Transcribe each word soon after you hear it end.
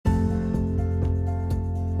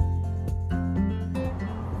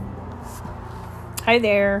Hi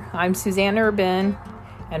there, I'm Suzanne Urban,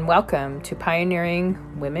 and welcome to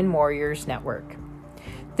Pioneering Women Warriors Network.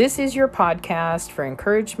 This is your podcast for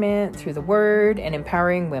encouragement through the Word and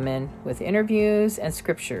empowering women with interviews and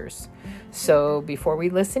scriptures. So before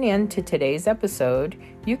we listen in to today's episode,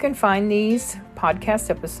 you can find these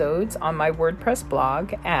podcast episodes on my WordPress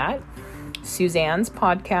blog at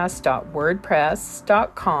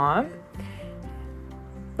suzannespodcast.wordpress.com.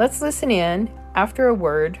 Let's listen in after a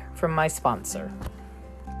word from my sponsor.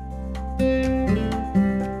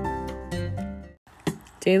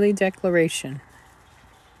 Daily Declaration.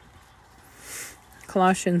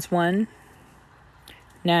 Colossians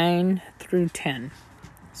 1:9-10.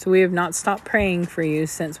 So we have not stopped praying for you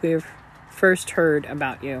since we have first heard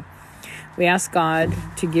about you. We ask God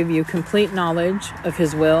to give you complete knowledge of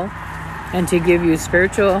His will and to give you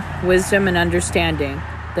spiritual wisdom and understanding.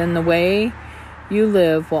 Then the way you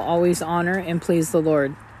live will always honor and please the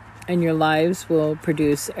Lord, and your lives will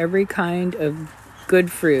produce every kind of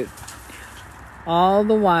good fruit. All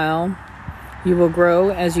the while, you will grow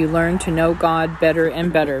as you learn to know God better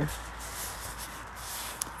and better.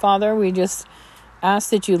 Father, we just ask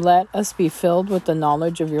that you let us be filled with the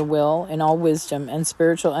knowledge of your will and all wisdom and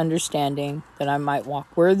spiritual understanding, that I might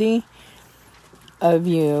walk worthy of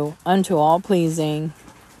you unto all pleasing,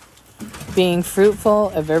 being fruitful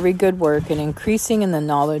of every good work and increasing in the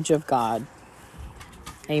knowledge of God.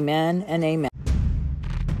 Amen and amen.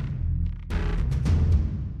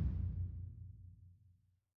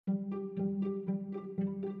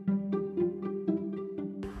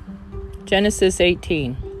 Genesis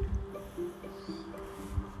 18.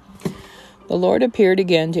 The Lord appeared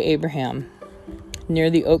again to Abraham near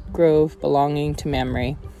the oak grove belonging to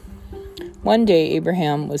Mamre. One day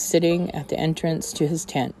Abraham was sitting at the entrance to his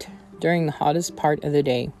tent during the hottest part of the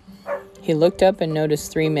day. He looked up and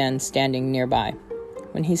noticed 3 men standing nearby.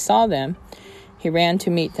 When he saw them, he ran to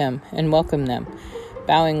meet them and welcomed them,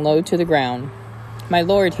 bowing low to the ground. "My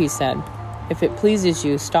Lord," he said, "if it pleases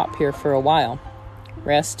you, stop here for a while.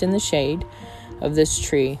 Rest in the shade of this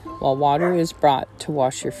tree while water is brought to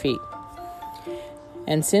wash your feet.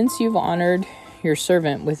 And since you've honored your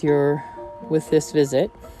servant with this visit,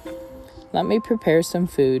 let me prepare some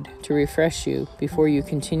food to refresh you before you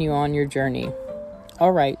continue on your journey."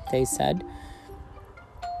 "All right," they said.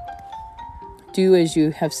 "Do as you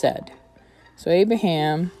have said." So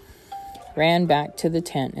Abraham ran back to the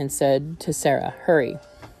tent and said to Sarah, "Hurry,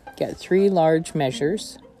 get 3 large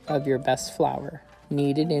measures of your best flour,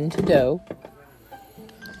 knead it into dough,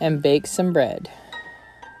 and bake some bread."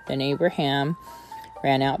 Then Abraham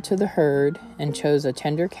ran out to the herd and chose a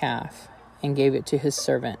tender calf and gave it to his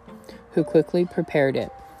servant, who quickly prepared it.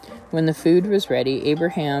 When the food was ready,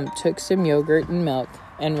 Abraham took some yogurt and milk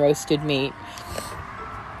and roasted meat,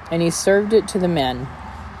 and he served it to the men.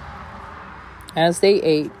 As they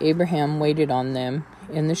ate, Abraham waited on them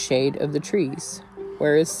in the shade of the trees.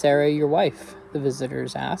 "Where is Sarah, your wife?" the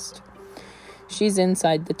visitors asked. "She's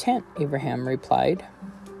inside the tent," Abraham replied.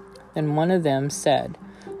 Then one of them said,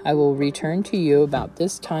 "I will return to you about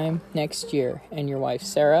this time next year, and your wife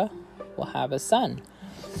Sarah will have a son."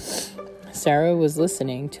 Sarah was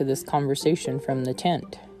listening to this conversation from the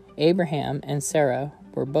tent. Abraham and Sarah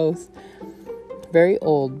were both very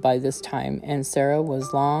old by this time, and Sarah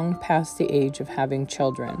was long past the age of having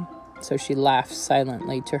children. So she laughed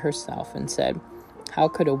silently to herself and said, "How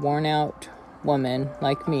could a worn-out woman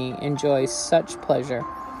like me enjoy such pleasure,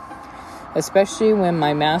 especially when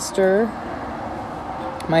my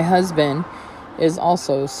husband, is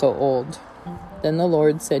also so old?" Then the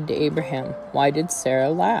Lord said to Abraham, "Why did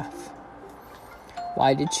Sarah laugh?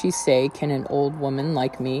 Why did she say, 'Can an old woman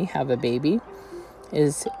like me have a baby?'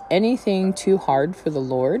 Is anything too hard for the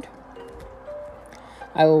Lord?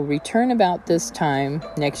 I will return about this time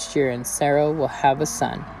next year, and Sarah will have a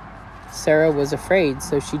son." Sarah was afraid,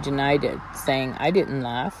 so she denied it, saying, "I didn't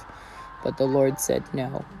laugh." But the Lord said,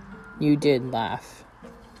 "No, you did laugh."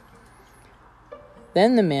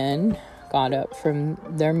 Then the men got up from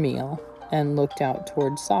their meal and looked out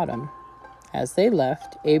toward Sodom. As they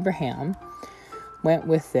left, Abraham went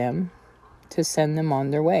with them to send them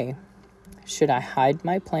on their way. "Should I hide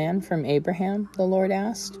my plan from Abraham?" the Lord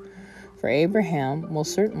asked. "For Abraham will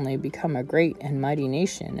certainly become a great and mighty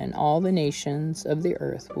nation, and all the nations of the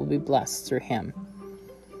earth will be blessed through him.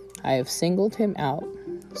 I have singled him out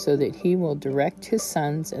so that he will direct his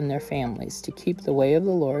sons and their families to keep the way of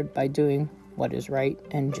the Lord by doing what is right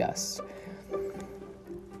and just.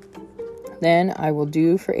 Then I will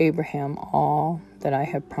do for Abraham all that I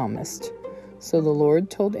have promised." So the Lord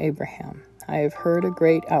told Abraham, "I have heard a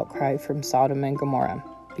great outcry from Sodom and Gomorrah,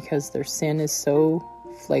 because their sin is so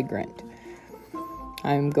flagrant.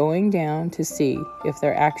 I am going down to see if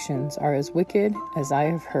their actions are as wicked as I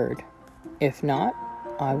have heard. If not,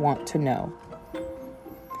 I want to know."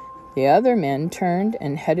 The other men turned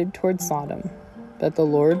and headed toward Sodom, but the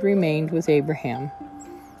Lord remained with Abraham.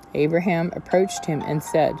 Abraham approached him and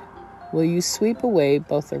said, "Will you sweep away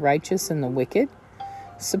both the righteous and the wicked?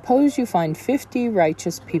 Suppose you find 50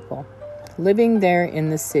 righteous people living there in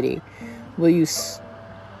the city. Will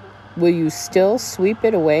you still sweep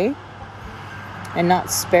it away and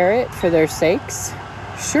not spare it for their sakes?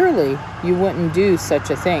 Surely you wouldn't do such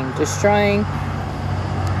a thing, destroying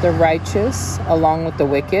the righteous along with the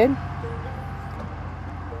wicked.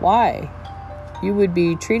 Why? You would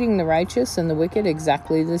be treating the righteous and the wicked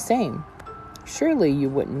exactly the same. Surely you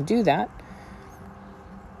wouldn't do that.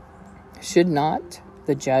 Should not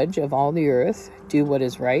the judge of all the earth do what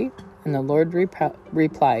is right?" And the Lord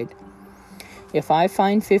replied, "If I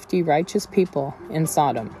find 50 righteous people in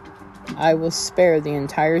Sodom, I will spare the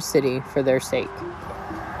entire city for their sake."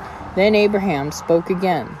 Then Abraham spoke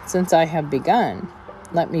again, "Since I have begun,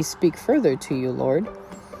 let me speak further to you, Lord.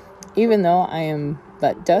 Even though I am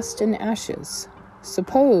but dust and ashes,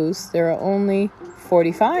 suppose there are only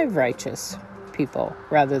 45 righteous people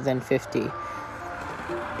rather than 50.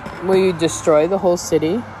 Will you destroy the whole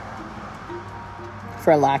city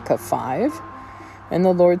for lack of 5? And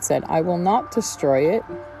the Lord said, "I will not destroy it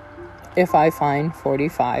if I find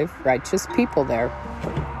 45 righteous people there."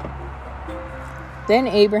 Then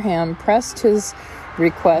Abraham pressed his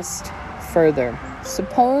request further.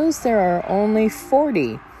 "Suppose there are only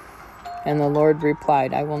 40. And the Lord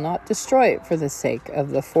replied, "I will not destroy it for the sake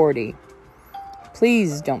of the 40.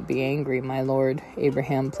 "Please don't be angry, my Lord,"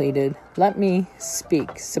 Abraham pleaded. "Let me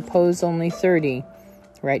speak. Suppose only 30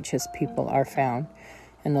 righteous people are found."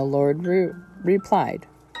 And the Lord replied,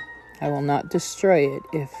 "I will not destroy it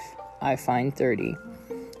if I find 30.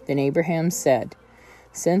 Then Abraham said,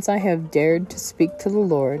 "Since I have dared to speak to the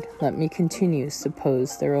Lord, let me continue.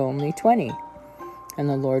 Suppose there are only 20. And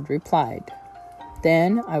the Lord replied,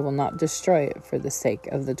 "Then I will not destroy it for the sake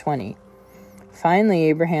of the 20. Finally,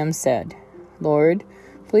 Abraham said, "Lord,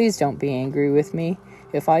 please don't be angry with me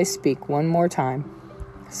if I speak one more time.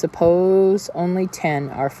 Suppose only 10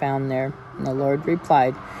 are found there." And the Lord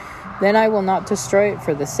replied, "Then I will not destroy it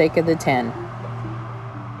for the sake of the 10.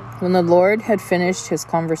 When the Lord had finished his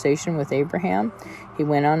conversation with Abraham, he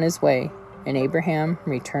went on his way, and Abraham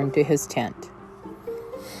returned to his tent.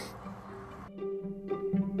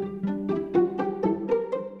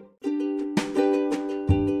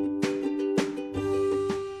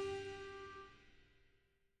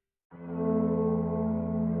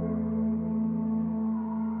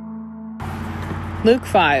 Luke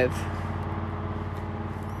 5.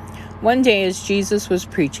 One day as Jesus was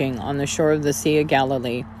preaching on the shore of the Sea of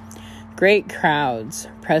Galilee, great crowds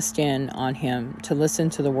pressed in on him to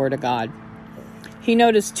listen to the word of God. He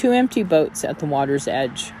noticed 2 empty boats at the water's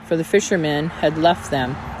edge, for the fishermen had left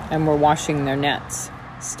them and were washing their nets.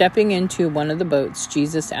 Stepping into one of the boats,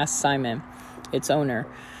 Jesus asked Simon, its owner,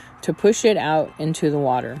 to push it out into the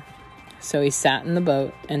water. So he sat in the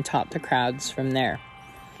boat and taught the crowds from there.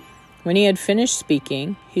 When he had finished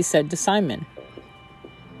speaking, he said to Simon,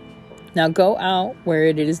 "Now go out where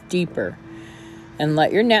it is deeper, and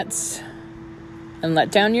let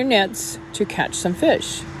down your nets to catch some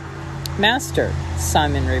fish." "Master,"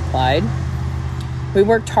 Simon replied, "we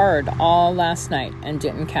worked hard all last night and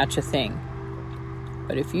didn't catch a thing.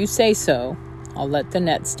 But if you say so, I'll let the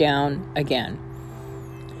nets down again."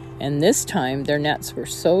 And this time their nets were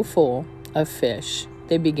so full of fish,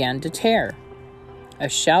 they began to tear. A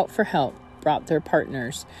shout for help brought their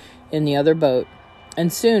partners in the other boat,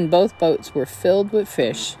 and soon both boats were filled with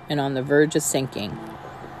fish and on the verge of sinking.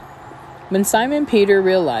 When Simon Peter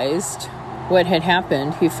realized what had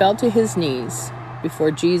happened, he fell to his knees before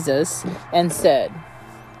Jesus and said,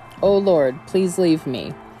 "O Lord, please leave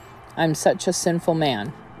me. I'm such a sinful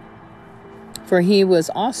man." For he was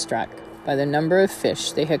awestruck by the number of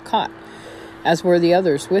fish they had caught, as were the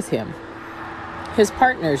others with him. His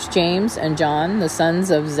partners, James and John, the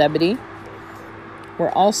sons of Zebedee,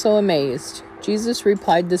 were also amazed. Jesus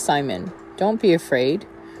replied to Simon, "Don't be afraid.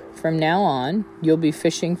 From now on, you'll be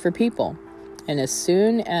fishing for people." And as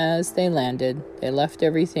soon as they landed, they left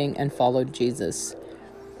everything and followed Jesus.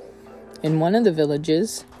 In one of the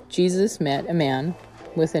villages, Jesus met a man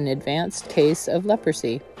with an advanced case of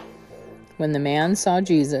leprosy. When the man saw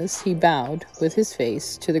Jesus, he bowed with his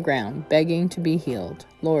face to the ground, begging to be healed.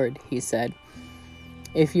 "Lord," he said,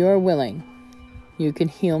 "if you are willing, you can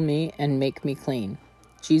heal me and make me clean."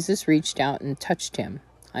 Jesus reached out and touched him.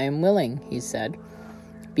 "I am willing," he said.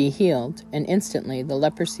 "Be healed," and instantly the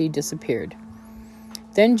leprosy disappeared.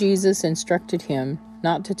 Then Jesus instructed him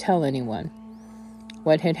not to tell anyone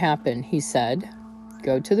what had happened. He said,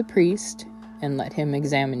 "Go to the priest and let him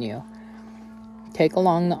examine you. Take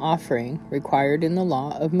along the offering required in the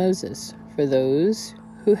law of Moses for those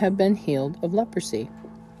who have been healed of leprosy.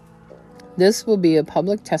 This will be a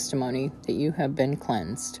public testimony that you have been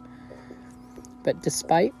cleansed." But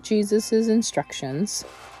despite Jesus' instructions,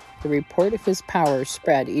 the report of his power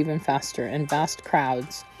spread even faster, and vast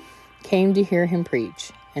crowds came to hear him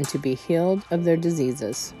preach and to be healed of their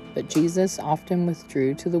diseases. But Jesus often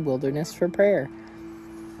withdrew to the wilderness for prayer.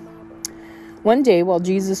 One day, while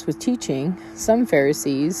Jesus was teaching, some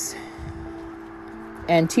Pharisees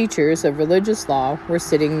and teachers of religious law were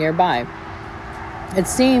sitting nearby. It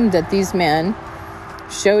seemed that these men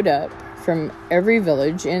showed up from every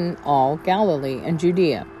village in all Galilee and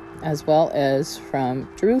Judea, as well as from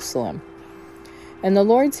Jerusalem. And the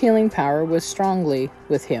Lord's healing power was strongly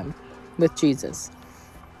with Jesus.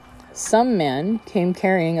 Some men came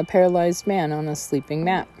carrying a paralyzed man on a sleeping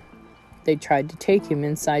mat. They tried to take him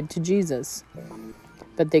inside to Jesus,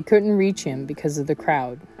 but they couldn't reach him because of the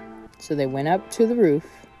crowd. So they went up to the roof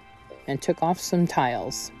and took off some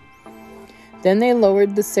tiles. Then they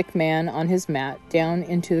lowered the sick man on his mat down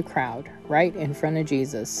into the crowd, right in front of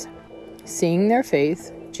Jesus. Seeing their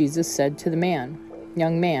faith, Jesus said to the man,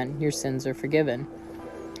 "Young man, your sins are forgiven."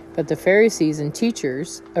 But the Pharisees and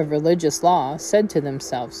teachers of religious law said to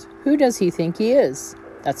themselves, "Who does he think he is?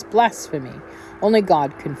 That's blasphemy. Only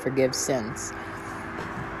God can forgive sins."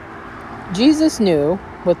 Jesus knew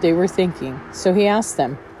what they were thinking, so he asked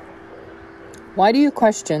them, "Why do you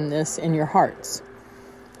question this in your hearts?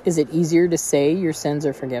 Is it easier to say your sins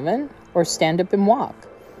are forgiven, or stand up and walk?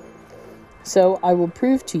 So I will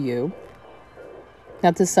prove to you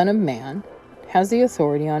that the Son of Man has the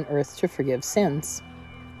authority on earth to forgive sins."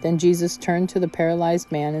 Then Jesus turned to the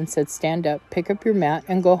paralyzed man and said, "Stand up, pick up your mat,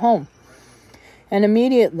 and go home." And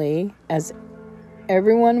immediately, as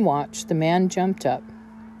everyone watched, the man jumped up,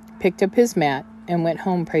 picked up his mat, and went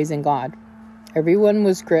home praising God. Everyone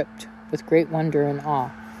was gripped with great wonder and awe,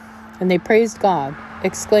 and they praised God,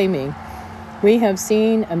 exclaiming, "We have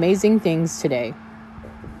seen amazing things today."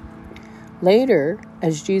 Later,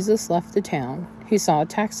 as Jesus left the town, he saw a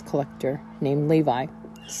tax collector named Levi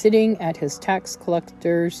sitting at his tax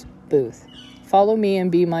collector's booth. "Follow me and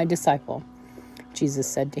be my disciple," Jesus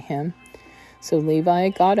said to him. So Levi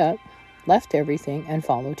got up, left everything, and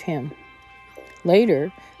followed him.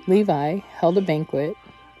 Later, Levi held a banquet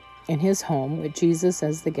in his home with Jesus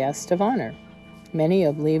as the guest of honor. Many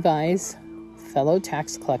of Levi's fellow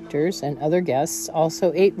tax collectors and other guests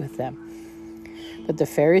also ate with them. But the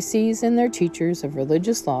Pharisees and their teachers of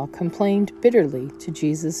religious law complained bitterly to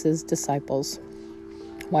Jesus' disciples.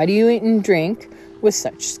 "Why do you eat and drink with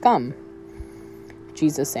such scum?"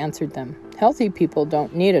 Jesus answered them, "Healthy people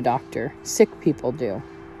don't need a doctor, sick people do.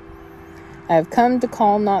 I have come to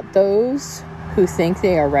call not those who think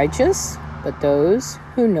they are righteous, but those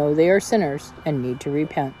who know they are sinners and need to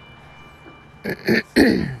repent."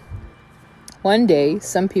 One day,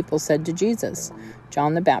 some people said to Jesus,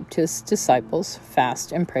 "John the Baptist's disciples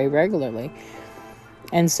fast and pray regularly,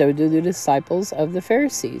 and so do the disciples of the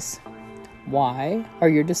Pharisees. Why are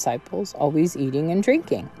your disciples always eating and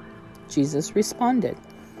drinking?" Jesus responded,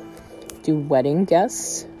 "Do wedding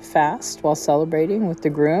guests fast while celebrating with the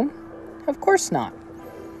groom? Of course not.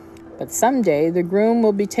 But someday the groom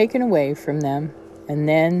will be taken away from them, and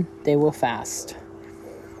then they will fast."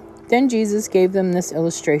 Then Jesus gave them this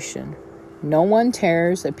illustration. "No one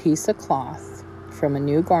tears a piece of cloth from a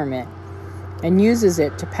new garment and uses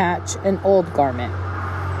it to patch an old garment.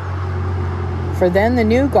 For then the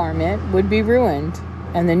new garment would be ruined,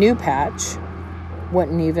 and the new patch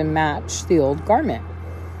wouldn't even match the old garment.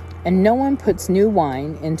 And no one puts new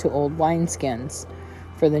wine into old wineskins,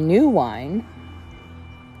 for the new wine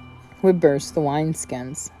would burst the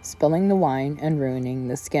wineskins, spilling the wine and ruining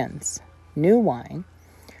the skins. New wine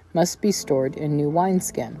must be stored in new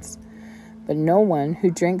wineskins. But no one who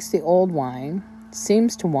drinks the old wine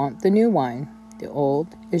seems to want the new wine. The old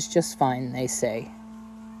is just fine, they say."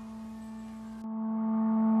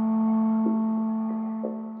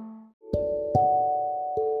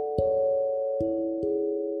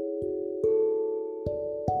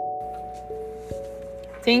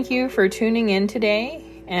 Thank you for tuning in today,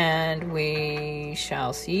 and we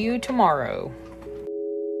shall see you tomorrow.